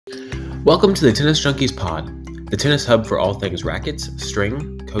Welcome to the Tennis Junkies pod, the tennis hub for all things rackets,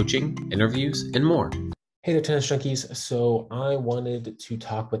 string, coaching, interviews, and more. Hey there, Tennis Junkies. So I wanted to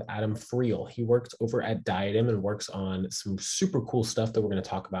talk with Adam Friel. He works over at Diadem and works on some super cool stuff that we're going to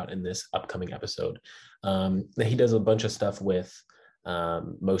talk about in this upcoming episode. He does a bunch of stuff with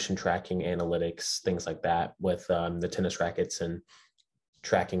motion tracking, analytics, things like that with the tennis rackets and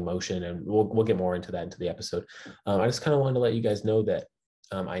tracking motion. And we'll get more into that into the episode. I just kind of wanted to let you guys know that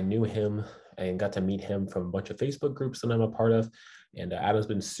I knew him and got to meet him from a bunch of Facebook groups that I'm a part of. And Adam's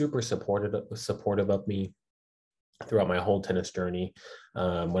been super supportive of me throughout my whole tennis journey,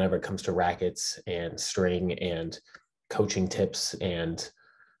 whenever it comes to rackets and string and coaching tips and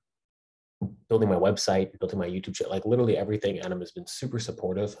building my website, building my YouTube channel, like literally everything. Adam has been super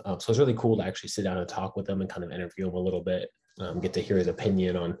supportive. So it's really cool to actually sit down and talk with him and kind of interview him a little bit, get to hear his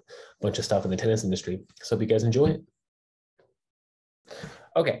opinion on a bunch of stuff in the tennis industry. So hope you guys enjoy it.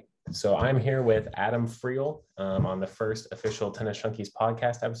 Okay, so I'm here with Adam Friel on the first official Tennis Junkies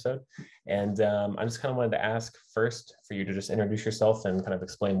podcast episode. And I just kind of wanted to ask first for you to just introduce yourself and kind of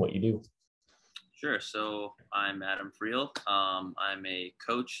explain what you do. Sure. So I'm Adam Friel. I'm a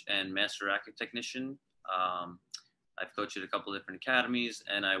coach and master racket technician. I've coached at a couple of different academies,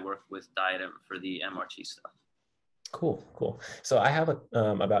 and I work with Diadem for the MRT stuff. Cool. So I have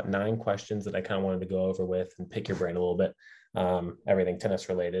about 9 questions that I kind of wanted to go over with and pick your brain a little bit. Everything tennis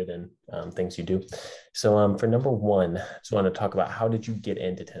related and things you do. So for number 1, I just want to talk about, how did you get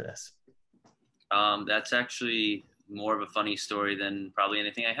into tennis? That's actually more of a funny story than probably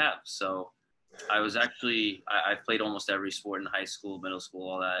anything I have. So I was actually, I played almost every sport in high school, middle school,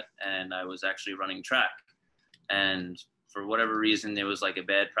 all that. And I was actually running track. And for whatever reason, there was like a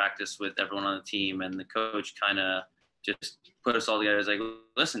bad practice with everyone on the team. And the coach kind of just put us all together. He was like,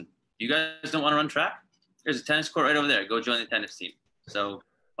 listen, you guys don't want to run track? There's a tennis court right over there. Go join the tennis team. So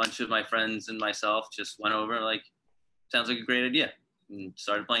a bunch of my friends and myself just went over like, sounds like a great idea, and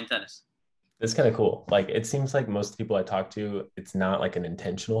started playing tennis. It's kind of cool. Like, it seems like most people I talk to, it's not like an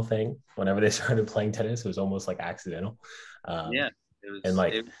intentional thing. Whenever they started playing tennis, it was almost like accidental. Yeah, it was. And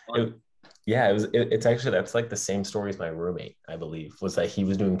like, it was it's actually, that's like the same story as my roommate, I believe, was that he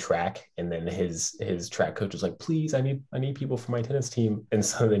was doing track, and then his track coach was like, please, I need people for my tennis team. And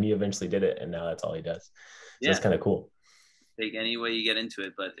so then he eventually did it, and now that's all he does. So it's kind of cool. Take any way you get into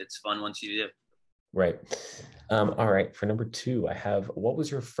it, but it's fun once you do. Right. All right. For number 2, I have, what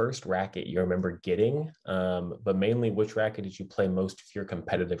was your first racket you remember getting? But mainly, which racket did you play most of your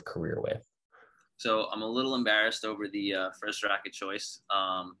competitive career with? So I'm a little embarrassed over the first racket choice.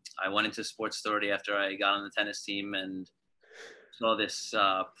 I went into Sports Authority after I got on the tennis team and saw this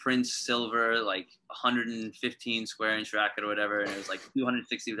Prince Silver, like 115 square inch racket or whatever. And it was like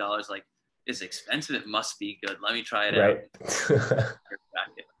 $260. Like, it's expensive. It must be good. Let me try it out.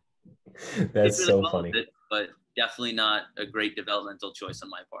 That's really so funny. But definitely not a great developmental choice on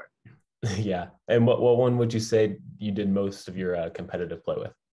my part. Yeah. And what one would you say you did most of your competitive play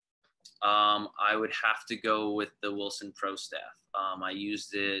with? I would have to go with the Wilson Pro Staff. I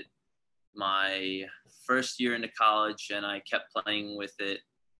used it my first year into college, and I kept playing with it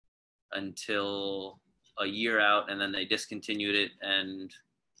until a year out, and then they discontinued it and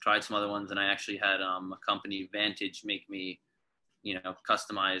tried some other ones. And I actually had a company, Vantage, make me,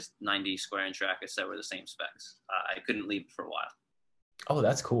 customized 90 square inch rackets that were the same specs. I couldn't leave it for a while. Oh,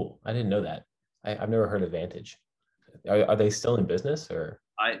 that's cool. I didn't know that. I've never heard of Vantage. Are they still in business, or?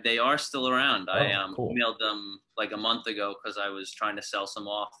 They are still around. Cool. Emailed them like a month ago because I was trying to sell some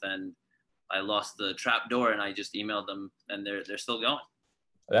off, and I lost the trap door, and I just emailed them, and they're still going.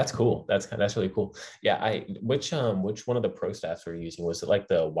 That's cool. That's really cool. Yeah. Which one of the Pro Staffs were you using? Was it like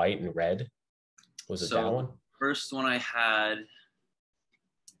the white and red? Was it that one? First one I had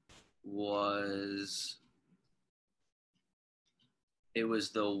was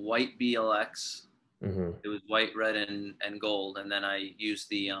the white BLX. Mm-hmm. It was white, red, and gold. And then I used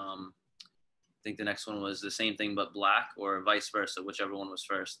the, I think the next one was the same thing, but black, or vice versa, whichever one was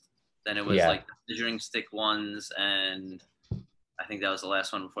first. Then it was like the measuring stick ones. And I think that was the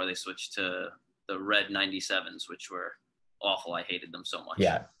last one before they switched to the red 97s, which were awful. I hated them so much.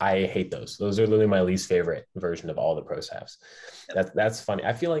 Yeah, I hate those. Those are literally my least favorite version of all the Pro Staffs. Yep. That's funny.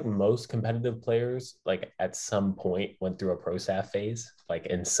 I feel like most competitive players, like at some point, went through a Pro Staff phase, like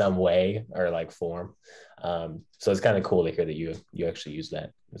in some way or like form. So it's kind of cool to hear that you actually use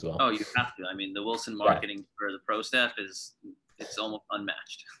that as well. Oh, you have to. I mean, the Wilson marketing for the Pro Staff it's almost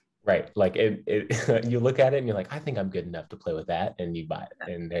unmatched. Right. Like it you look at it and you're like, I think I'm good enough to play with that, and you buy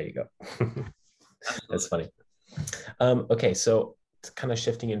it, and there you go. That's funny. Okay, so kind of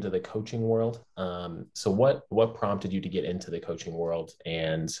shifting into the coaching world. So what prompted you to get into the coaching world?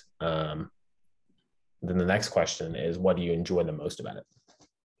 And then the next question is, what do you enjoy the most about it?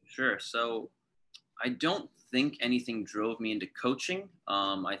 Sure. So I don't think anything drove me into coaching.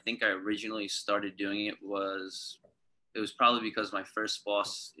 I think I originally started doing it was probably because my first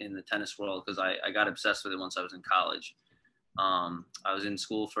boss in the tennis world, because I got obsessed with it once I was in college. I was in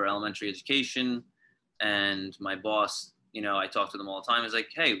school for elementary education, and my boss, I talked to them all the time. He's like,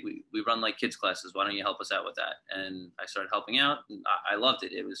 hey, we run like kids classes. Why don't you help us out with that? And I started helping out, and I loved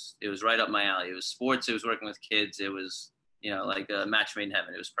it. It was right up my alley. It was sports. It was working with kids. It was, like a match made in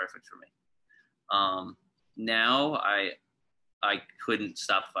heaven. It was perfect for me. Now I couldn't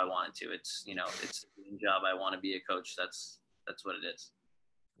stop if I wanted to. It's it's a dream job. I want to be a coach. That's what it is.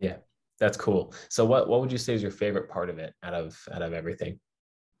 Yeah, that's cool. So what would you say is your favorite part of it out of everything?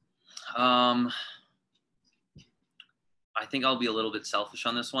 I think I'll be a little bit selfish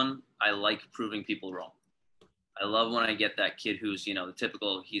on this one. I like proving people wrong. I love when I get that kid who's, the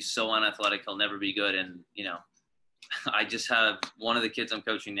typical, he's so unathletic, he'll never be good. And, I just have one of the kids I'm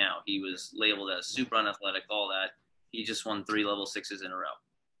coaching now. He was labeled as super unathletic, all that. He just won 3 level 6s in a row.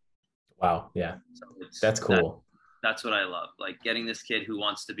 Wow. Yeah. So that's cool. That's what I love. Like getting this kid who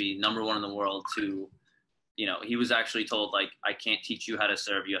wants to be number 1 in the world to, he was actually told, like, I can't teach you how to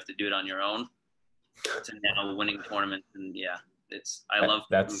serve. You have to do it on your own. To now winning tournaments. And yeah, I love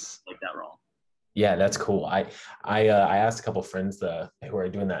that's like that wrong. Yeah, that's cool. I asked a couple of friends who are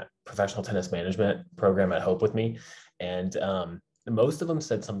doing that professional tennis management program at Hope with me, and most of them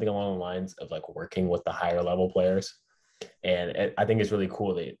said something along the lines of like working with the higher level players. And I think it's really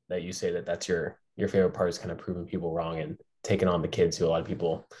cool that you say that that's your favorite part, is kind of proving people wrong and taking on the kids who a lot of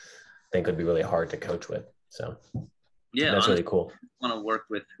people think would be really hard to coach with. So yeah, that's honestly, really cool. I want to work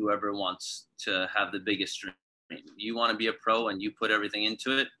with whoever wants to have the biggest dream. You want to be a pro and you put everything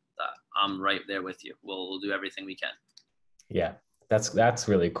into it. I'm right there with you. We'll do everything we can. Yeah, that's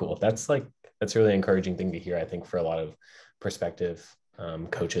really cool. That's a really encouraging thing to hear, I think, for a lot of prospective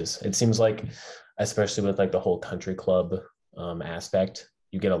coaches. It seems like, especially with like the whole country club aspect,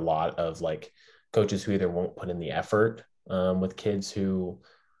 you get a lot of like coaches who either won't put in the effort with kids who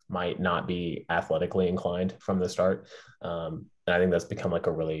might not be athletically inclined from the start. And I think that's become like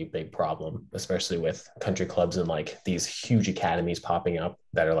a really big problem, especially with country clubs and like these huge academies popping up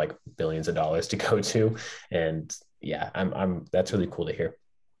that are like billions of dollars to go to. And yeah, that's really cool to hear.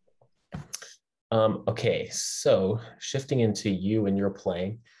 Okay, so shifting into you and your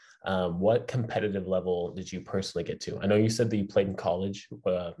playing, what competitive level did you personally get to? I know you said that you played in college.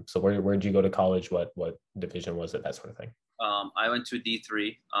 So where did you go to college? What division was it? That sort of thing. I went to a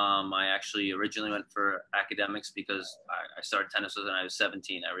D3. I actually originally went for academics because I started tennis when I was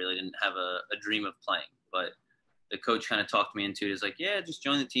 17. I really didn't have a dream of playing, but the coach kind of talked me into it. He's like, yeah, just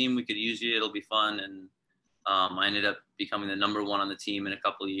join the team. We could use you. It'll be fun. And I ended up becoming the number 1 on the team in a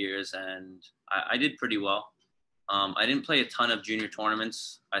couple of years, and I did pretty well. I didn't play a ton of junior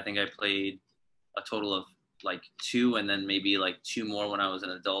tournaments. I think I played a total of like 2 and then maybe like 2 more when I was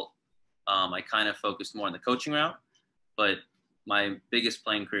an adult. I kind of focused more on the coaching route, but my biggest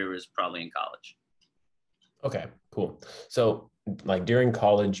playing career was probably in college. Okay, cool. So like during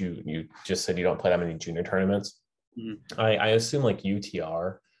college, you just said you don't play that many junior tournaments. Mm-hmm. I assume like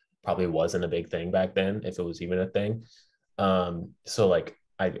UTR probably wasn't a big thing back then, if it was even a thing. So like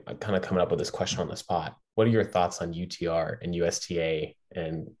I kind of coming up with this question on the spot. What are your thoughts on UTR and USTA?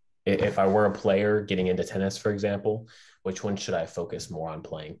 And if I were a player getting into tennis, for example, which one should I focus more on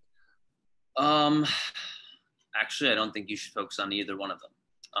playing? Actually, I don't think you should focus on either one of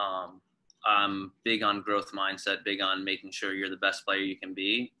them. I'm big on growth mindset, big on making sure you're the best player you can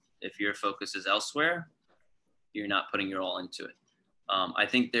be. If your focus is elsewhere, you're not putting your all into it. I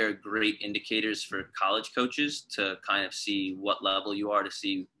think they're great indicators for college coaches to kind of see what level you are, to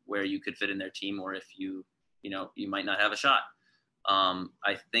see where you could fit in their team, or if you might not have a shot.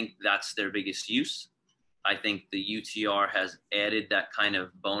 I think that's their biggest use. I think the UTR has added that kind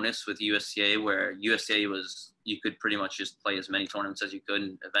of bonus with USTA, where USTA was, you could pretty much just play as many tournaments as you could,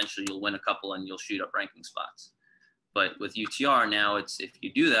 and eventually you'll win a couple and you'll shoot up ranking spots. But with UTR now, it's, if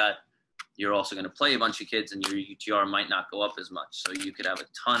you do that, you're also going to play a bunch of kids and your UTR might not go up as much. So you could have a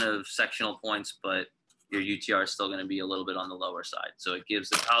ton of sectional points, but your UTR is still going to be a little bit on the lower side. So it gives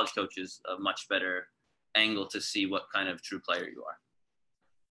the college coaches a much better angle to see what kind of true player you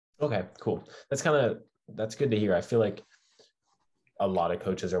are. Okay, cool. That's good to hear. I feel like a lot of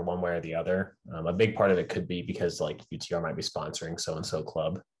coaches are one way or the other. A big part of it could be because like UTR might be sponsoring so-and-so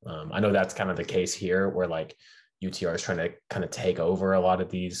club. I know that's kind of the case here, where like UTR is trying to kind of take over a lot of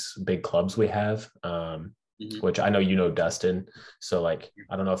these big clubs we have. which I know you know Dustin. So like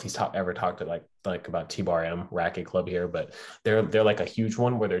I don't know if he's ever talked to like about T-Bar M Racket Club here, but they're like a huge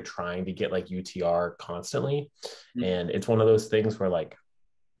one where they're trying to get like UTR constantly. And it's one of those things where like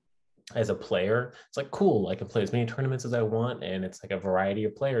as a player, it's like cool. I can play as many tournaments as I want, and it's like a variety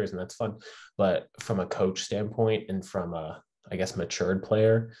of players, and that's fun. But from a coach standpoint and from a, I guess, matured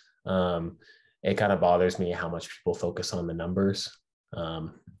player, it kind of bothers me how much people focus on the numbers.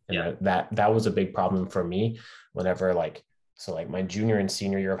 And that was a big problem for me whenever like my junior and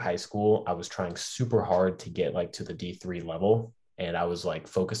senior year of high school, I was trying super hard to get like to the D3 level. And I was like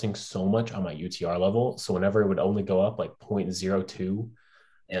focusing so much on my UTR level. So whenever it would only go up like 0.02,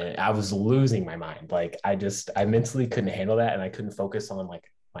 and I was losing my mind. Like I mentally couldn't handle that, and I couldn't focus on like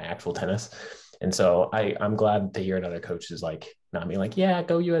my actual tennis. And so I'm glad to hear another coach is like not being like, yeah,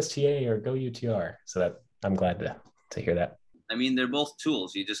 go USTA or go UTR. So that I'm glad to hear that. I mean, they're both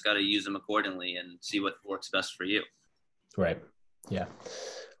tools. You just got to use them accordingly and see what works best for you. Right. Yeah.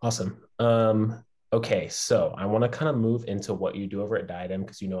 Awesome. Okay. So I want to kind of move into what you do over at Diadem,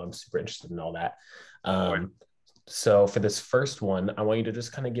 because I'm super interested in all that. So for this first one, I want you to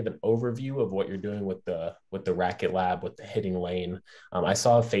just kind of give an overview of what you're doing with the Racket Lab, with the hitting lane. I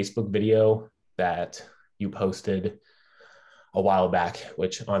saw a Facebook video that you posted a while back,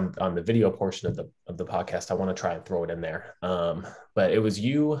 which on the video portion of the podcast, I want to try and throw it in there. But it was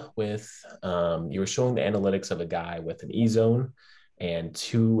you with you were showing the analytics of a guy with an E-zone and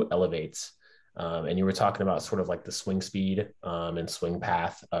 2 elevates. And you were talking about sort of like the swing speed and swing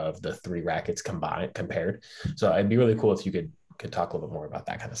path of the 3 rackets compared. So it'd be really cool if you could talk a little bit more about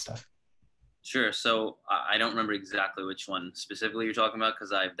that kind of stuff. Sure. So I don't remember exactly which one specifically you're talking about,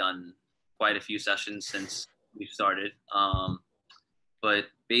 because I've done quite a few sessions since we've started. But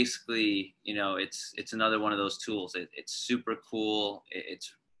basically, it's another one of those tools. It's super cool.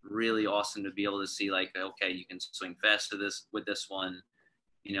 It's really awesome to be able to see like, okay, you can swing faster with this one.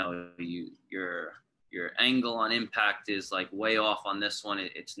 Your angle on impact is like way off on this one.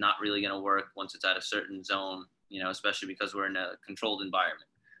 It's not really going to work once it's at a certain zone, especially because we're in a controlled environment.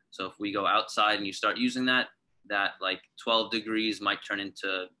 So if we go outside and you start using that like 12 degrees might turn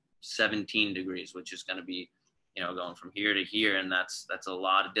into 17 degrees, which is going to be, going from here to here. And that's a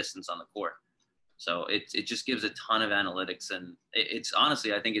lot of distance on the court. So it just gives a ton of analytics. And it's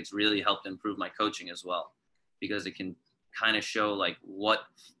honestly, I think it's really helped improve my coaching as well, because it can kind of show like what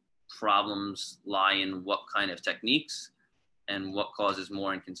problems lie in what kind of techniques and what causes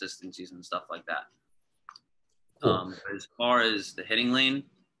more inconsistencies and stuff like that. Cool. As far as the hitting lane,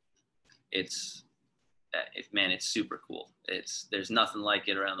 it's super cool. There's nothing like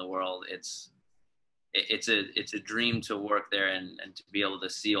it around the world. It's a dream to work there and to be able to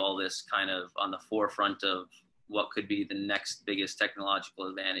see all this kind of on the forefront of what could be the next biggest technological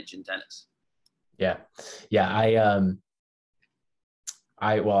advantage in tennis. Yeah.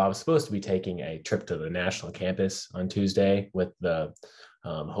 I was supposed to be taking a trip to the national campus on Tuesday with the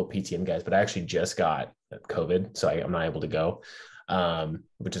Hope PTM guys, but I actually just got COVID, so I'm not able to go,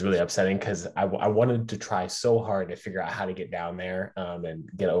 which is really upsetting, because I wanted to try so hard to figure out how to get down there and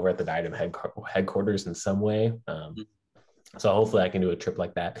get over at the Diadem headquarters in some way. So hopefully I can do a trip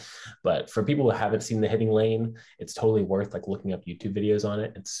like that. But for people who haven't seen the hitting lane, it's totally worth like looking up YouTube videos on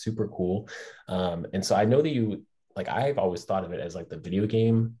it. It's super cool. And so I know that like I've always thought of it as like the video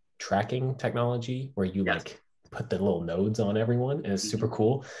game tracking technology where you like put the little nodes on everyone, and it's super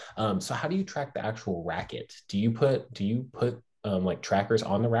cool. So how do you track the actual racket? Do you put like trackers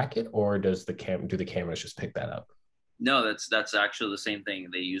on the racket, or do the cameras just pick that up? No, that's actually the same thing.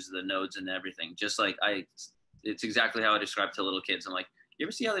 They use the nodes and everything. Just like it's exactly how I describe to little kids. I'm like, you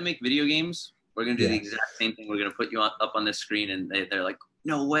ever see how they make video games? We're gonna do the exact same thing. We're gonna put you up on this screen, and they're like,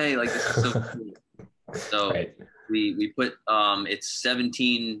 no way, like this is so cool. So right. we put it's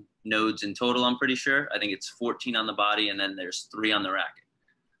 17 nodes in total, I'm pretty sure. I think it's 14 on the body, and then there's 3 on the racket.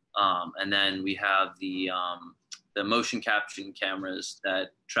 And then we have the motion caption cameras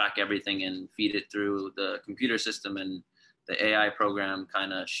that track everything and feed it through the computer system, and the AI program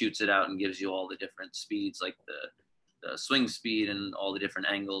kind of shoots it out and gives you all the different speeds, like the swing speed and all the different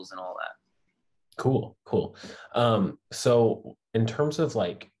angles and all that. Cool. So in terms of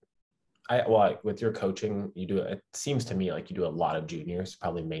like, with your coaching, it seems to me like you do a lot of juniors,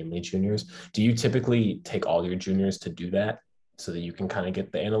 probably mainly juniors. Do you typically take all your juniors to do that so that you can kind of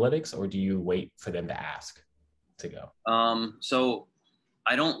get the analytics, or do you wait for them to ask to go? So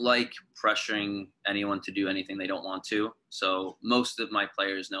I don't like pressuring anyone to do anything they don't want to. So most of my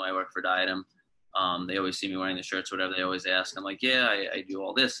players know I work for Diadem. They always see me wearing the shirts, whatever. They always ask. I'm like, yeah, I do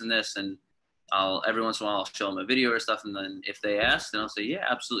all this and this. And every once in a while I'll show them a video or stuff. And then if they ask, then I'll say, yeah,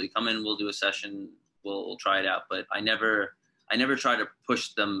 absolutely. Come in, we'll do a session. we'll try it out. But I never try to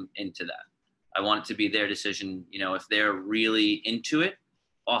push them into that. I want it to be their decision. You know, if they're really into it,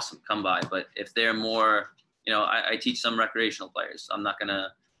 awesome, come by. But if they're more, you know, I teach some recreational players. I'm not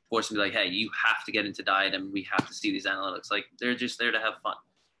gonna force them to be like, hey, you have to get into Diadem. We have to see these analytics. Like, they're just there to have fun.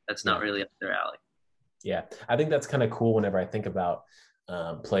 That's not really up their alley. Yeah, I think that's kind of cool whenever I think about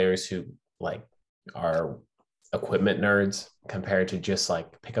players who like are equipment nerds compared to just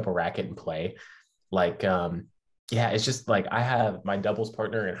like pick up a racket and play. Like, yeah, it's just like I have my doubles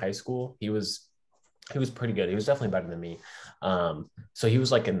partner in high school. He was pretty good. He was definitely better than me. So he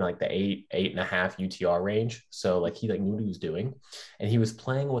was like in like the 8.5 UTR range. So like he like knew what he was doing, and he was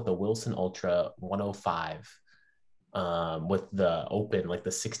playing with the Wilson Ultra 105 with the open like the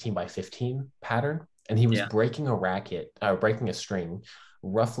 16x15 pattern, and he was breaking a racket breaking a string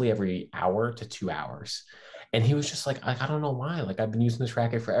roughly every hour to 2 hours. And he was just like, I don't know why. Like, I've been using this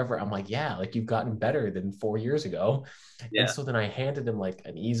racket forever. I'm like, yeah, like you've gotten better than 4 years ago. And so then I handed him like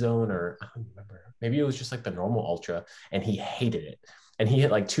an E-Zone, or I don't remember. Maybe it was just like the normal Ultra, and he hated it. And he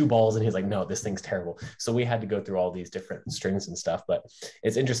hit like 2 balls, and he's like, no, this thing's terrible. So we had to go through all these different strings and stuff. But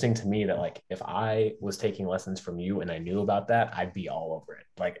it's interesting to me that like if I was taking lessons from you and I knew about that, I'd be all over it,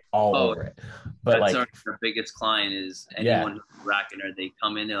 like all over it. But that's like our biggest client is anyone who's racking her. They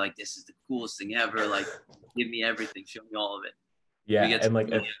come in, they're like, this is the coolest thing ever. Like, give me everything, show me all of it. Yeah, we get and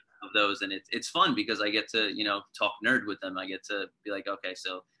like of those, and it's fun because I get to, you know, talk nerd with them. I get to be like, okay,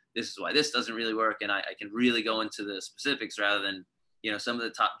 so this is why this doesn't really work, and I can really go into the specifics rather than, you know, some of the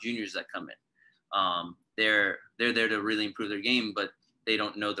top juniors that come in. They're there to really improve their game, but they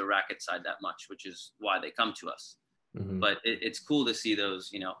don't know the racket side that much, which is why they come to us. But it's cool to see those,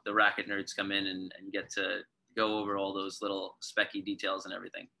 you know, the racket nerds come in and get to go over all those little specky details and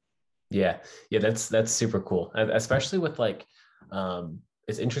everything. Yeah, that's super cool, especially with like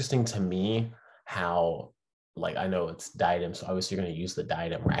it's interesting to me how, like, I know it's Diadem, so obviously you're going to use the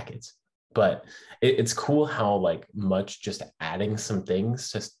Diadem rackets, but it's cool how like much just adding some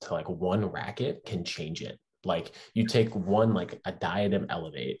things just to like one racket can change it. Like you take one like a Diadem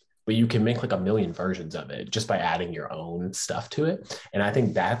Elevate, but you can make like a million versions of it just by adding your own stuff to it. And I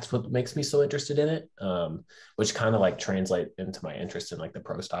think that's what makes me so interested in it, which kind of like translate into my interest in like the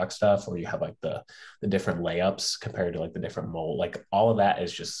pro stock stuff, where you have like the different layups compared to like the different mold. Like all of that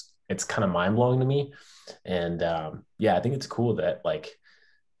is just, it's kind of mind blowing to me. And yeah, I think it's cool that like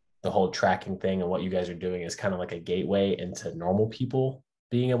the whole tracking thing and what you guys are doing is kind of like a gateway into normal people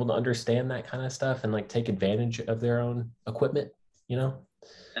being able to understand that kind of stuff and like take advantage of their own equipment, you know?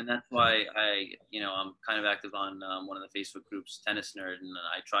 And that's why I'm kind of active on one of the Facebook groups, Tennis Nerd, and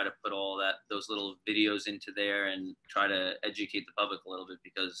I try to put all those little videos into there and try to educate the public a little bit,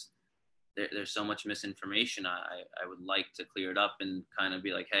 because there's so much misinformation. I would like to clear it up and kind of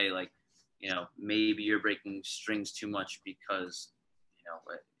be like, hey, like, you know, maybe you're breaking strings too much because, you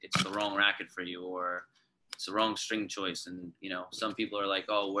know, it's the wrong racket for you, or it's the wrong string choice. And, you know, some people are like,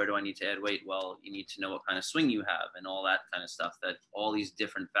 oh, where do I need to add weight? Well, you need to know what kind of swing you have and all that kind of stuff, that all these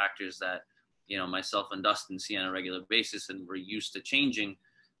different factors that, you know, myself and Dustin see on a regular basis and we're used to changing.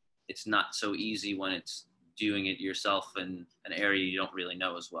 It's not so easy when it's doing it yourself in an area you don't really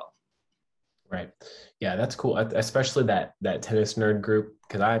know as well. Right. Yeah, that's cool. Especially that tennis nerd group,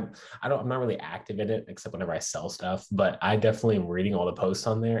 because I'm not really active in it except whenever I sell stuff, but I definitely am reading all the posts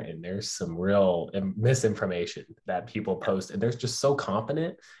on there, and there's some real misinformation that people post, and they're just so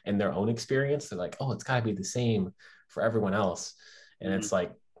confident in their own experience. They're like, oh, it's got to be the same for everyone else. And it's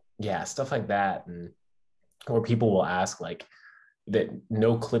like, yeah, stuff like that. And or people will ask like, that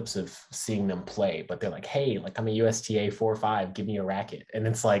no clips of seeing them play, but they're like, hey, like I'm a USTA 4.5, give me a racket. And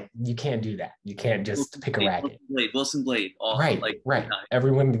it's like, you can't do that. You can't just pick a racket. Wilson Blade. Right.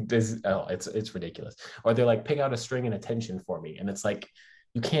 Everyone is, oh, it's ridiculous. Or they're like, pick out a string and a tension for me. And it's like,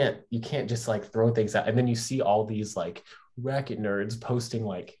 you can't just like throw things out. And then you see all these like racket nerds posting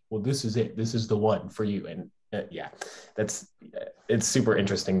like, well, this is it. This is the one for you. And yeah, it's super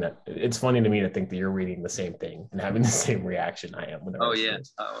interesting. That it's funny to me to think that you're reading the same thing and having the same reaction I am. Oh yeah.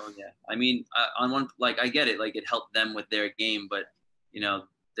 I mean, on one, like, I get it. Like, it helped them with their game, but, you know,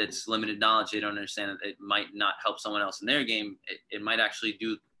 that's limited knowledge. They don't understand that it might not help someone else in their game. It might actually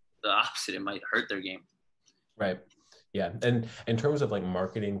do the opposite. It might hurt their game. Right. Yeah. And in terms of like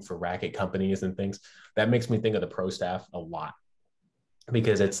marketing for racket companies and things, that makes me think of the pro staff a lot,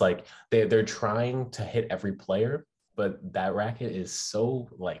 because it's like they're trying to hit every player, but that racket is so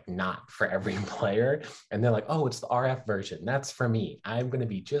like not for every player. And they're like, oh, it's the RF version. That's for me. I'm going to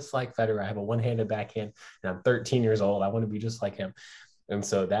be just like Federer. I have a one-handed backhand and I'm 13 years old. I want to be just like him. And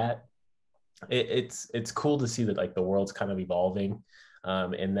so that it's cool to see that like the world's kind of evolving.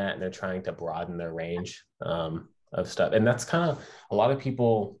 in that, and they're trying to broaden their range of stuff. And that's kind of a lot of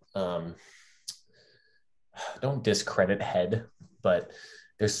people don't discredit head, but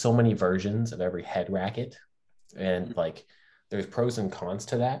there's so many versions of every head racket, and like there's pros and cons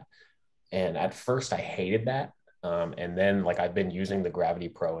to that. And at first, I hated that. And then like I've been using the Gravity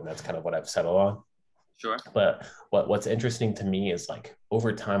Pro, and that's kind of what I've settled on. Sure. But what's interesting to me is like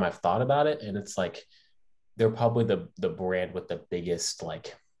over time I've thought about it, and it's like they're probably the brand with the biggest,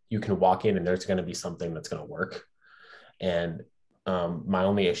 like you can walk in and there's going to be something that's going to work. And my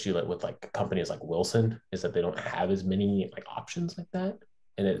only issue with like companies like Wilson is that they don't have as many like options like that,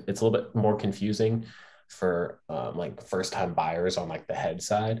 and it's a little bit more confusing for like first time buyers on like the head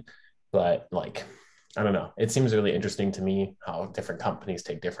side. But like I don't know, it seems really interesting to me how different companies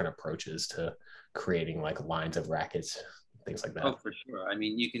take different approaches to creating like lines of rackets, things like that. Oh, for sure. I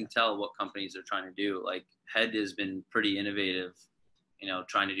mean, you can tell what companies are trying to do. Like Head has been pretty innovative,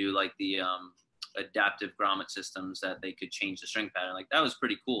 trying to do like the adaptive grommet systems that they could change the string pattern. Like that was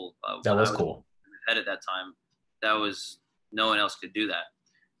pretty cool. That was cool. Head at that time, that was no one else could do that.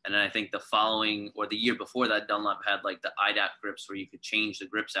 And then I think the following or the year before that, Dunlop had like the IDAP grips where you could change the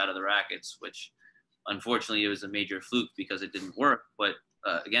grips out of the rackets, which unfortunately it was a major fluke because it didn't work. But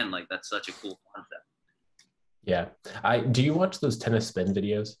again, like that's such a cool concept. Yeah. Do you watch those tennis spin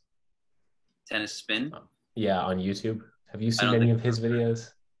videos? Tennis spin? Yeah, on YouTube. Have you seen any of his videos?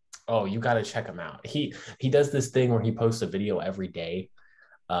 Oh, you got to check him out. He does this thing where he posts a video every day.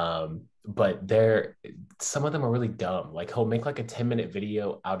 But some of them are really dumb. Like he'll make like a 10-minute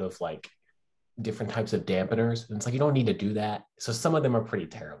video out of like different types of dampeners. And it's like, you don't need to do that. So some of them are pretty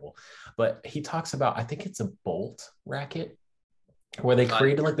terrible. But he talks about, I think it's a bolt racket where they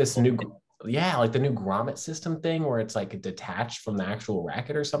created like this new, like the new grommet system thing where it's like detached from the actual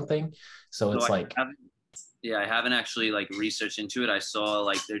racket or something. So it's like, I haven't actually like researched into it. I saw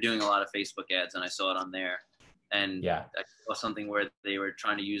like they're doing a lot of Facebook ads and I saw it on there. And I saw something where they were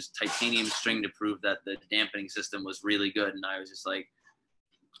trying to use titanium string to prove that the dampening system was really good. And I was just like,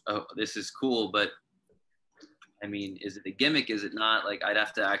 oh, this is cool. But I mean, is it a gimmick? Is it not? Like, I'd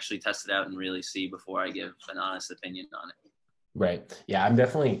have to actually test it out and really see before I give an honest opinion on it. Right. Yeah, I'm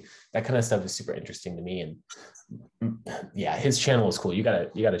definitely, that kind of stuff is super interesting to me. And yeah, his channel is cool. You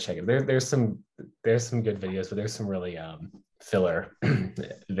gotta check it. There's some good videos, but there's some really filler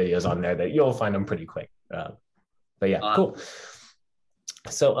videos on there that you'll find them pretty quick. But yeah, cool.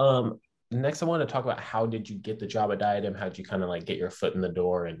 So next I want to talk about how did you get the job at Diadem? How did you kind of like get your foot in the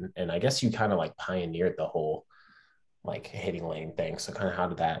door? And I guess you kind of like pioneered the whole like hitting lane thing. So kind of how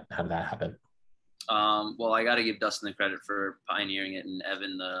did that happen? Well, I got to give Dustin the credit for pioneering it, and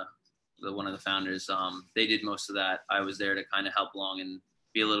Evan, the one of the founders. They did most of that. I was there to kind of help along and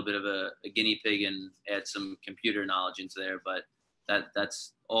be a little bit of a guinea pig and add some computer knowledge into there. But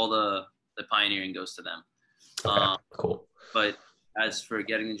that's all the pioneering goes to them. Okay, cool. But as for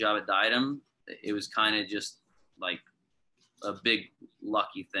getting the job at Diadem, it was kind of just like a big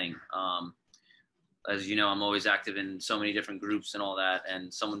lucky thing. As you know, I'm always active in so many different groups and all that.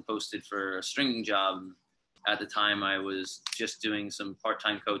 And someone posted for a stringing job. At the time, I was just doing some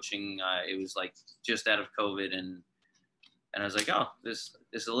part-time coaching. It was like just out of COVID, and I was like, oh, this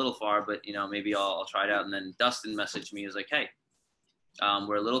is a little far, but maybe I'll try it out. And then Dustin messaged me. He was like, hey,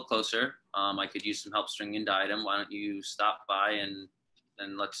 we're a little closer. I could use some help stringing Diadem. Why don't you stop by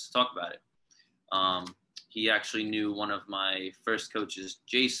and let's talk about it. He actually knew one of my first coaches,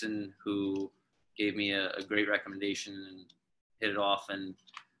 Jason, who gave me a great recommendation and hit it off. And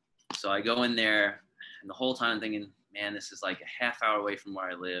so I go in there, and the whole time I'm thinking, man, this is like a half hour away from where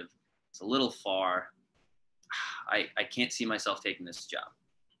I live. It's a little far. I can't see myself taking this job.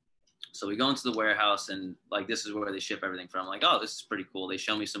 So we go into the warehouse, and like this is where they ship everything from. I'm like, oh, this is pretty cool. They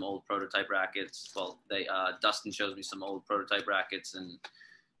show me some old prototype rackets. Well, Dustin shows me some old prototype rackets, and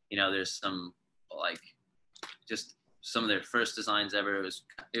there's some like just some of their first designs ever.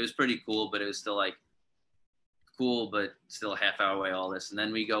 It was pretty cool, but it was still like cool, but still a half hour away, all this. And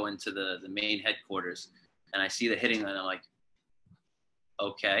then we go into the main headquarters, and I see the hitting line. I'm like,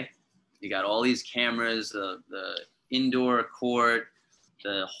 okay, you got all these cameras, the indoor court,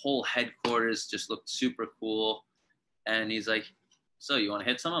 the whole headquarters just looked super cool. And he's like, so you want to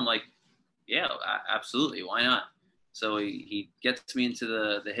hit some? I'm like, yeah, absolutely. Why not? So he gets me into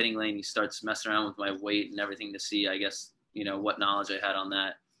the hitting lane. He starts messing around with my weight and everything to see, I guess, what knowledge I had on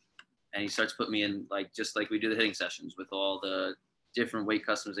that. And he starts putting me in just like we do the hitting sessions with all the different weight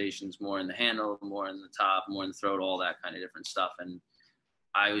customizations, more in the handle, more in the top, more in the throat, all that kind of different stuff. And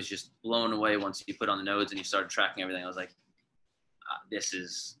I was just blown away once he put on the nodes and he started tracking everything. I was like,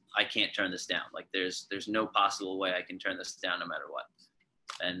 I can't turn this down. Like there's no possible way I can turn this down no matter what.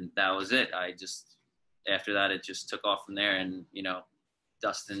 and that was it. After that, it just took off from there. And,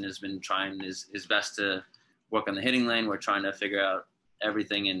 Dustin has been trying his best to work on the hitting lane. We're trying to figure out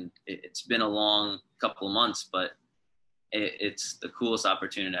everything. And it's been a long couple of months, but it's the coolest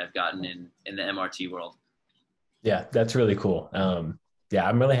opportunity I've gotten in the MRT world. Yeah, that's really cool. Yeah,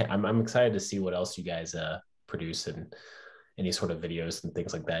 I'm excited to see what else you guys produce and any sort of videos and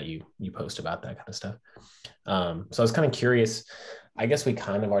things like that you post about that kind of stuff. So I was kind of curious. I guess we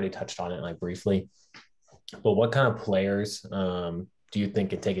kind of already touched on it like briefly, but what kind of players do you think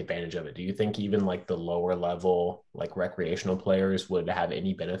can take advantage of it? Do you think even like the lower level, like recreational players would have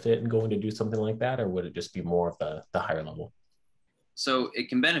any benefit in going to do something like that? Or would it just be more of the higher level? So it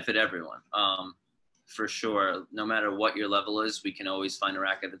can benefit everyone. For sure. No matter what your level is, we can always find a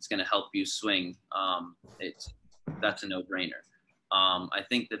racket that's going to help you swing. That's a no-brainer. I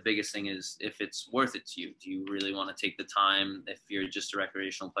think the biggest thing is if it's worth it to you. Do you really want to take the time if you're just a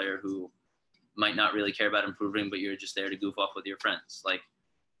recreational player who might not really care about improving, but you're just there to goof off with your friends? Like,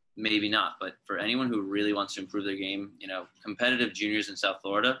 maybe not. But for anyone who really wants to improve their game, competitive juniors in South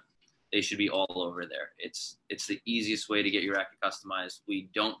Florida, they should be all over there. It's the easiest way to get your racket customized. We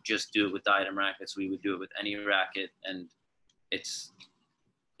don't just do it with Diadem rackets. We would do it with any racket. And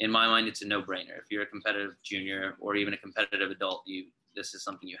in my mind, it's a no-brainer. If you're a competitive junior or even a competitive adult, this is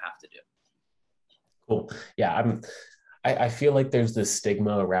something you have to do. Cool. Yeah, I feel like there's this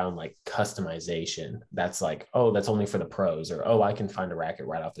stigma around like customization. That's like, oh, that's only for the pros, or oh, I can find a racket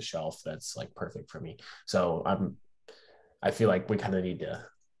right off the shelf that's like perfect for me. So I feel like we kind of need to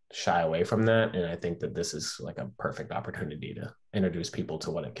shy away from that, and I think that this is like a perfect opportunity to introduce people to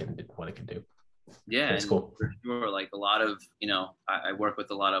what it can do. Yeah, it's cool. For sure. Like a lot of, I work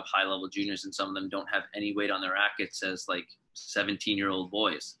with a lot of high level juniors, and some of them don't have any weight on their rackets as like 17-year-old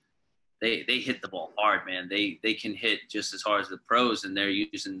boys. They hit the ball hard, man. They can hit just as hard as the pros, and they're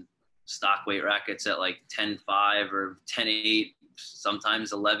using stock weight rackets at like 10.5 or 10.8,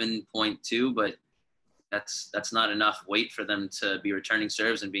 sometimes 11.2, but that's not enough weight for them to be returning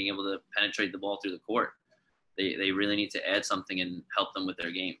serves and being able to penetrate the ball through the court. They really need to add something and help them with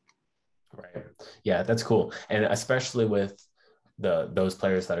their game. Right. Yeah, that's cool. And especially with those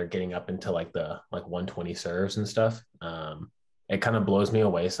players that are getting up into like the 120 serves and stuff. It kind of blows me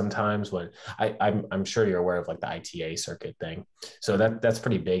away sometimes when I'm sure you're aware of like the ITA circuit thing. So that's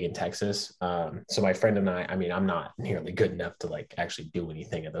pretty big in Texas. So my friend and I mean, I'm not nearly good enough to like actually do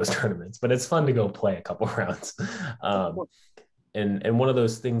anything at those tournaments, but it's fun to go play a couple rounds. And one of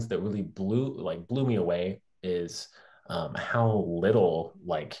those things that really blew me away is how little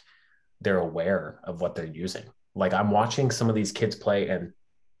like they're aware of what they're using. Like I'm watching some of these kids play, and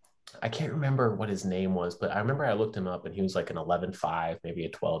I can't remember what his name was, but I remember I looked him up and he was like an 11.5, maybe a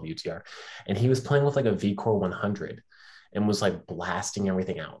 12 UTR. And he was playing with like a VCore 100 and was like blasting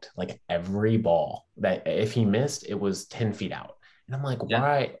everything out. Like every ball that if he missed, it was 10 feet out. And I'm like,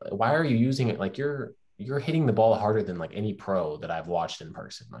 why are you using it? Like you're hitting the ball harder than like any pro that I've watched in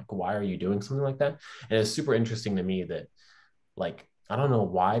person. Like, why are you doing something like that? And it's super interesting to me that like, I don't know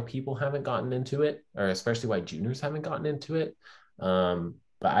why people haven't gotten into it, or especially why juniors haven't gotten into it.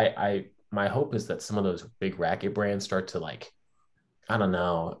 But my hope is that some of those big racket brands start to like, I don't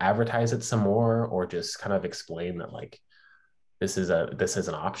know, advertise it some more, or just kind of explain that like this is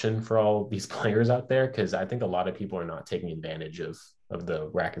an option for all these players out there. Cause I think a lot of people are not taking advantage of the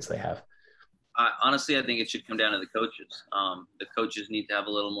rackets they have. Honestly, I think it should come down to the coaches. The coaches need to have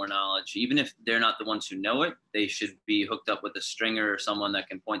a little more knowledge. Even if they're not the ones who know it, they should be hooked up with a stringer or someone that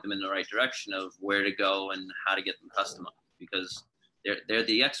can point them in the right direction of where to go and how to get them customized, because they're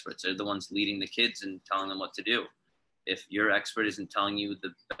the experts. They're the ones leading the kids and telling them what to do. If your expert isn't telling you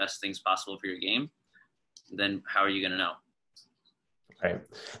the best things possible for your game, then how are you going to know? Right.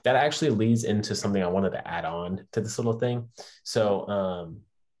 That actually leads into something I wanted to add on to this little thing. So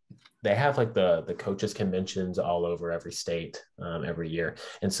they have like the coaches conventions all over every state every year.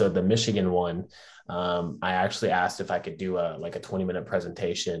 And so the Michigan one, I actually asked if I could do a 20-minute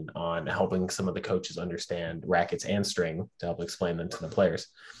presentation on helping some of the coaches understand rackets and string to help explain them to the players.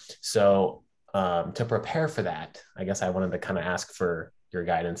 So to prepare for that, I guess I wanted to kind of ask for your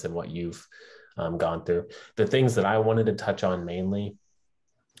guidance and what you've gone through. The things that I wanted to touch on mainly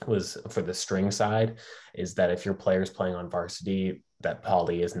was for the string side is that if your player's playing on varsity, that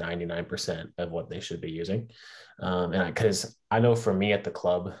poly is 99% of what they should be using. Because I know for me at the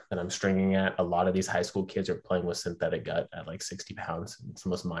club that I'm stringing at, a lot of these high school kids are playing with synthetic gut at like 60 pounds. It's the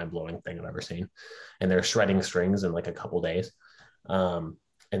most mind-blowing thing I've ever seen. And they're shredding strings in like a couple days. And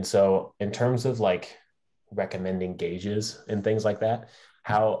so in terms of like recommending gauges and things like that,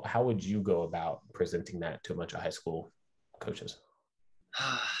 how would you go about presenting that to a bunch of high school coaches?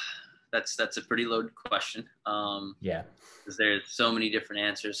 That's a pretty loaded question. Yeah. Because there's so many different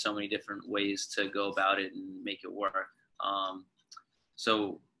answers, so many different ways to go about it and make it work.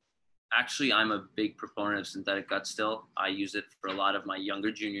 So actually, I'm a big proponent of synthetic gut still. I use it for a lot of my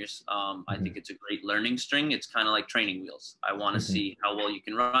younger juniors. I think it's a great learning string. It's kind of like training wheels. I want to see how well you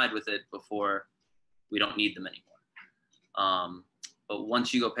can ride with it before we don't need them anymore. But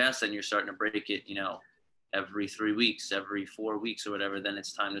once you go past that and you're starting to break it, every 3 weeks, every 4 weeks or whatever, then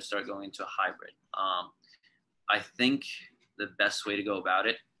it's time to start going into a hybrid. I think the best way to go about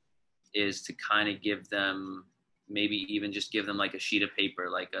it is to kind of give them, maybe even just give them like a sheet of paper,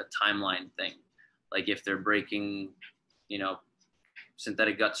 like a timeline thing. Like if they're breaking,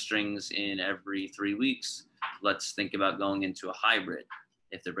 synthetic gut strings in every 3 weeks, let's think about going into a hybrid.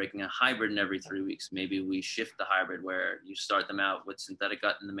 If they're breaking a hybrid in every 3 weeks, maybe we shift the hybrid where you start them out with synthetic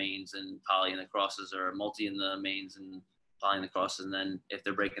gut in the mains and poly in the crosses, or multi in the mains and poly in the crosses. And then if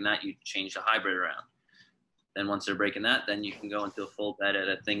they're breaking that, you change the hybrid around. Then once they're breaking that, then you can go into a full bed at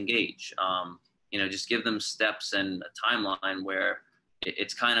a thin gauge. Just give them steps and a timeline where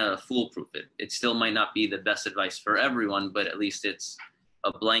it's kind of foolproof. It still might not be the best advice for everyone, but at least it's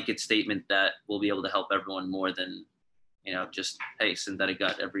a blanket statement that will be able to help everyone more than, just, hey, synthetic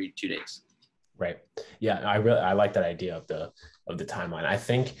gut every 2 days. Right. Yeah. I like that idea of the timeline. I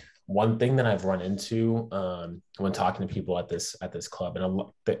think one thing that I've run into when talking to people at this club, and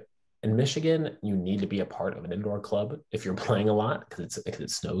in Michigan, you need to be a part of an indoor club if you're playing a lot, because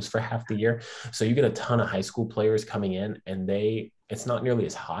it snows for half the year. So you get a ton of high school players coming in, and it's not nearly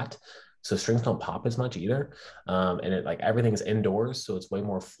as hot. So strings don't pop as much either. And everything's indoors, so it's way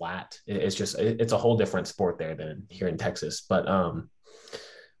more flat. It's a whole different sport there than here in Texas. But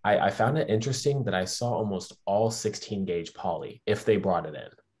I found it interesting that I saw almost all 16 gauge poly if they brought it in,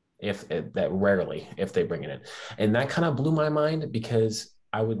 rarely if they bring it in. And that kind of blew my mind, because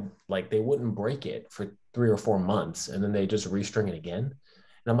they wouldn't break it for 3 or 4 months and then they just restring it again.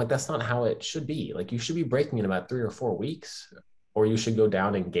 And I'm like, that's not how it should be. Like, you should be breaking in about 3 or 4 weeks, or you should go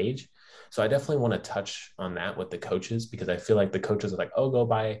down and gauge. So I definitely want to touch on that with the coaches, because I feel like the coaches are like, oh, go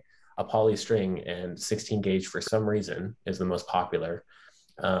buy a poly string, and 16 gauge for some reason is the most popular.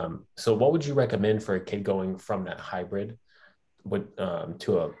 So what would you recommend for a kid going from that hybrid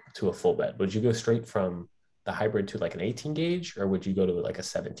to a full bed? Would you go straight from the hybrid to like an 18 gauge, or would you go to like a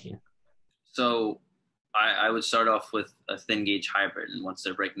 17? So I would start off with a thin gauge hybrid, and once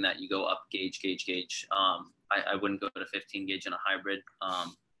they're breaking that, you go up gauge. I wouldn't go to 15 gauge in a hybrid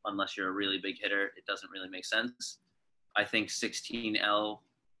unless you're a really big hitter. It doesn't really make sense. I think 16L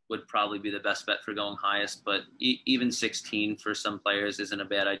would probably be the best bet for going highest, but even 16 for some players isn't a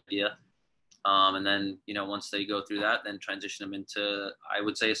bad idea. And then, once they go through that, then transition them into, I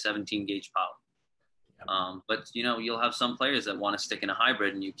would say, a 17 gauge poly. But, you'll have some players that want to stick in a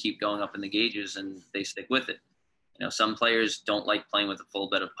hybrid, and you keep going up in the gauges and they stick with it. Some players don't like playing with a full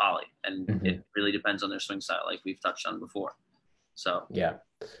bed of poly, and it really depends on their swing style, like we've touched on before. So yeah,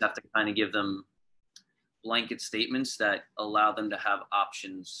 you have to kind of give them blanket statements that allow them to have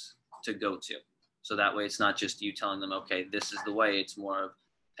options to go to. So that way it's not just you telling them, okay, this is the way. It's more of,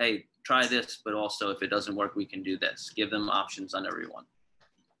 hey, try this, but also if it doesn't work, we can do this. Give them options on every one.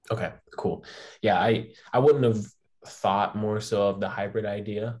 Okay, cool. Yeah, I wouldn't have thought more so of the hybrid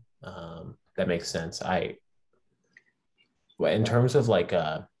idea. That makes sense. In terms of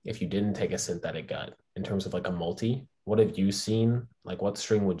if you didn't take a synthetic gut, in terms of like a multi, what have you seen? Like, what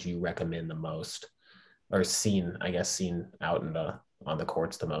string would you recommend the most, or seen out on the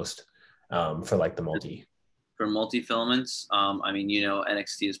courts the most, for like the multi? For multi filaments,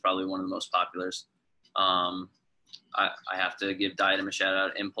 NXT is probably one of the most populars. I have to give Diadem a shout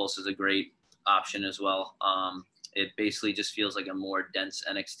out. Impulse is a great option as well. It basically just feels like a more dense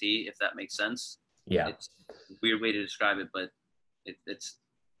NXT, if that makes sense. Yeah. It's a weird way to describe it, but it's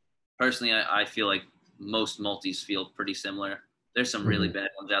personally, I feel like most multis feel pretty similar. There's some really bad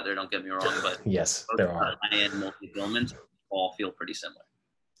ones out there, don't get me wrong, but yes, there are. High-end multi-filaments all feel pretty similar.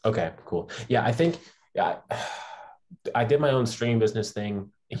 Okay, cool. Yeah, I think I did my own string business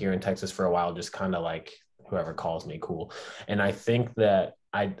thing here in Texas for a while, just kind of like whoever calls me cool. And I think that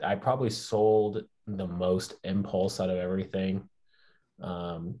I probably sold the most impulse out of everything.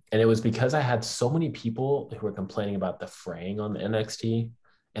 And it was because I had so many people who were complaining about the fraying on the NXT.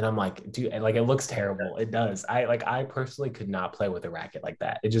 And I'm like, dude, like, it looks terrible. It does. I personally could not play with a racket like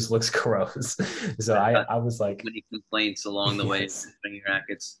that. It just looks gross. So I was like, many complaints along the way with stringing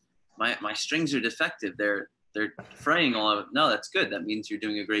rackets. My strings are defective. They're fraying all of it. No, that's good. That means you're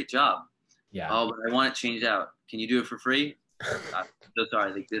doing a great job. Yeah. Oh, but I want it changed out. Can you do it for free? I'm so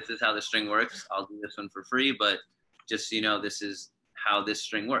sorry. Like, this is how the string works. I'll do this one for free, but just so you know, this is how this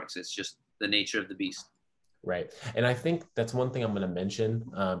string works. It's just the nature of the beast. Right. And I think that's one thing I'm going to mention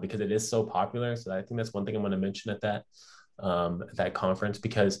because it is so popular. So I think that's one thing I'm going to mention at that conference,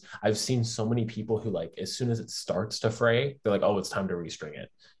 because I've seen so many people who, like, as soon as it starts to fray, they're like, oh, it's time to restring it.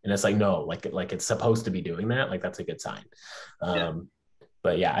 And it's like, no, like it's supposed to be doing that. Like, that's a good sign. Yeah.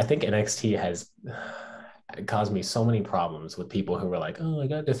 But yeah, I think NXT has caused me so many problems with people who were like, oh, I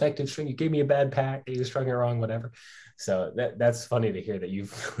got a defective string. You gave me a bad pack. You strung it wrong, whatever. So that's funny to hear that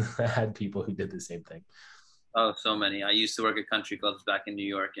you've had people who did the same thing. Oh, so many. I used to work at country clubs back in New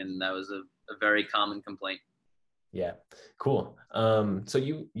York, and that was a very common complaint. Yeah, cool. So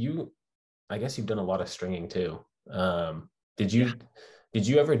you I guess you've done a lot of stringing too. Did Yeah.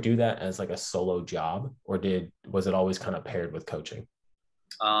 you ever do that as like a solo job, or was it always kind of paired with coaching?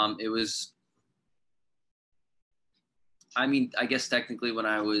 It was, I mean, I guess technically when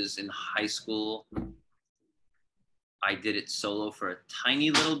I was in high school, I did it solo for a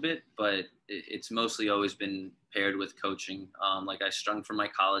tiny little bit, but it's mostly always been paired with coaching. Like I strung for my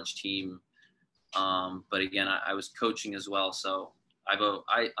college team, but again, I was coaching as well. So I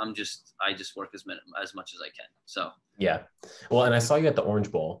just work as much as I can. So Yeah. Well, and I saw you at the Orange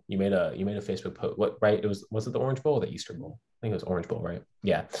Bowl. You made a Facebook post. What, right? Was it the Orange Bowl or the Easter Bowl? I think it was Orange Bowl, right?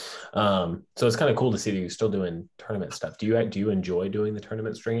 Yeah. So it's kind of cool to see that you're still doing tournament stuff. Do you enjoy doing the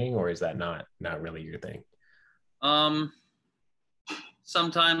tournament stringing, or is that not really your thing? um,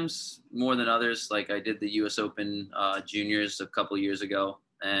 sometimes more than others. Like I did the U.S. Open juniors a couple years ago,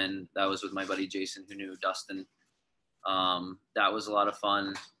 and that was with my buddy Jason, who knew Dustin. That was a lot of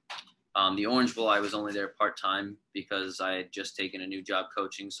fun. The Orange Bowl, I was only there part-time because I had just taken a new job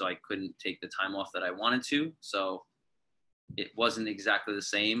coaching, so I couldn't take the time off that I wanted to. So it wasn't exactly the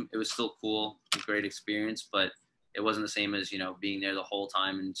same. It was still cool, a great experience, but it wasn't the same as, being there the whole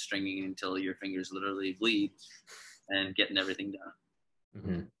time and stringing until your fingers literally bleed and getting everything done.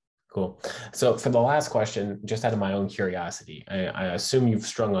 Mm-hmm. Cool. So for the last question, just out of my own curiosity, I assume you've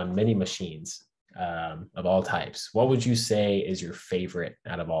strung on many machines of all types. What would you say is your favorite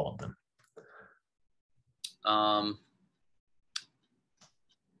out of all of them? I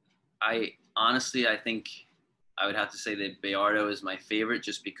think I would have to say that Bayardo is my favorite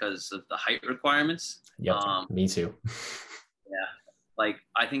just because of the height requirements. Yep, me too. Yeah, like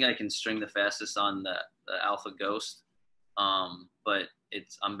I think I can string the fastest on the Alpha Ghost, but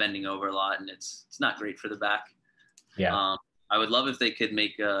I'm bending over a lot and it's not great for the back. Yeah. I would love if they could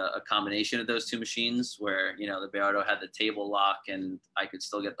make a combination of those two machines where, the Bayardo had the table lock and I could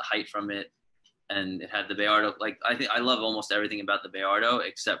still get the height from it. And it had the Bayardo. Like, I love almost everything about the Bayardo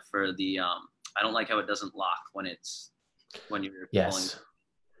except for the, I don't like how it doesn't lock when you're Yes.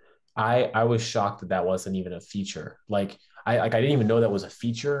 pulling. I was shocked that wasn't even a feature. Like I didn't even know that was a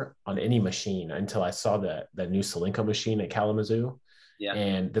feature on any machine until I saw the new Solinco machine at Kalamazoo. Yeah.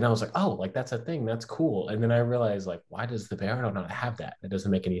 And then I was like, oh, like that's a thing. That's cool. And then I realized, like, why does the Bayardo not have that? It doesn't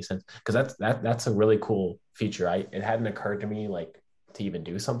make any sense. Because that's a really cool feature. It hadn't occurred to me like to even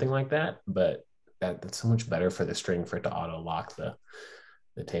do something like that, but that's so much better for the string for it to auto lock the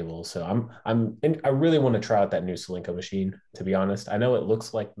table. So I really want to try out that new Solinco machine, to be honest. I know it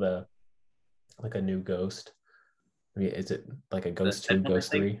looks like a new Ghost. I mean, is it like a Ghost 2,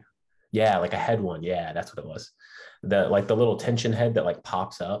 Ghost 3? Yeah, like a head one. Yeah, that's what it was. The little tension head that like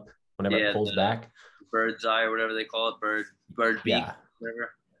pops up whenever it pulls back. Bird's eye or whatever they call it, bird beak, Yeah.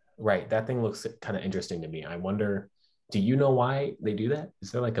 whatever. Right. That thing looks kind of interesting to me. I wonder, do you know why they do that?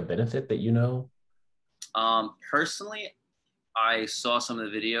 Is there like a benefit that you know? Personally, I saw some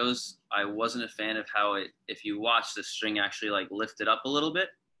of the videos. I wasn't a fan of how if you watch the string actually like lifted up a little bit.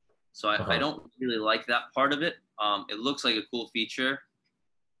 So I don't really like that part of it. It looks like a cool feature.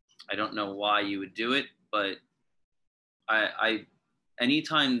 I don't know why you would do it, but I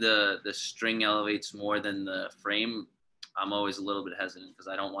anytime the string elevates more than the frame, I'm always a little bit hesitant because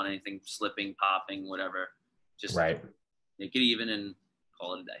I don't want anything slipping, popping, whatever. Just right. Make it even and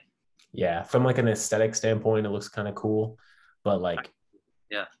call it a day. Yeah, from like an aesthetic standpoint, it looks kind of cool, but like,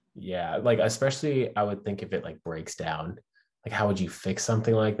 yeah, like especially I would think if it like breaks down, like how would you fix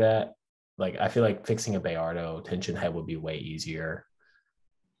something like that? Like I feel like fixing a Bayardo tension head would be way easier.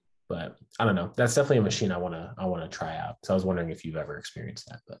 But I don't know. That's definitely a machine I wanna try out. So I was wondering if you've ever experienced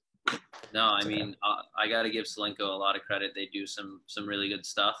that. But no, I mean I got to give Solinco a lot of credit. They do some really good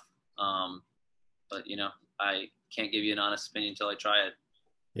stuff. But I can't give you an honest opinion until I try it.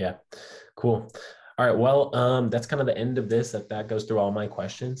 Yeah, cool. All right. Well, that's kind of the end of this. That goes through all my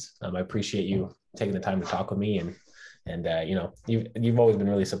questions. I appreciate you taking the time to talk with me and And you've always been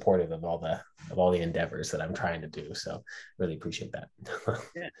really supportive of all the endeavors that I'm trying to do. So really appreciate that.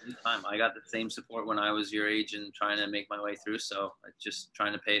 Yeah, anytime. I got the same support when I was your age and trying to make my way through. So just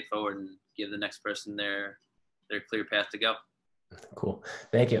trying to pay it forward and give the next person their clear path to go. Cool.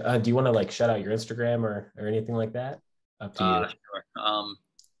 Thank you. Do you want to like shout out your Instagram or anything like that? Up to you.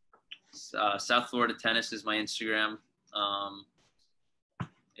 Sure. South Florida Tennis is my Instagram.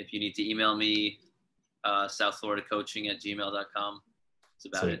 If you need to email me, southfloridacoaching@gmail.com. It's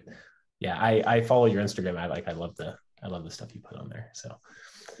about Sweet. it. Yeah, I follow your Instagram. I love the stuff you put on there. So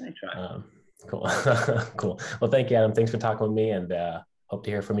cool. Cool. Well, thank you, Adam. Thanks for talking with me, and hope to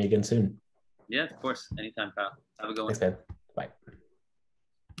hear from you again soon. Yeah, of course. Anytime, pal. Have a good one. Thanks, man. Bye.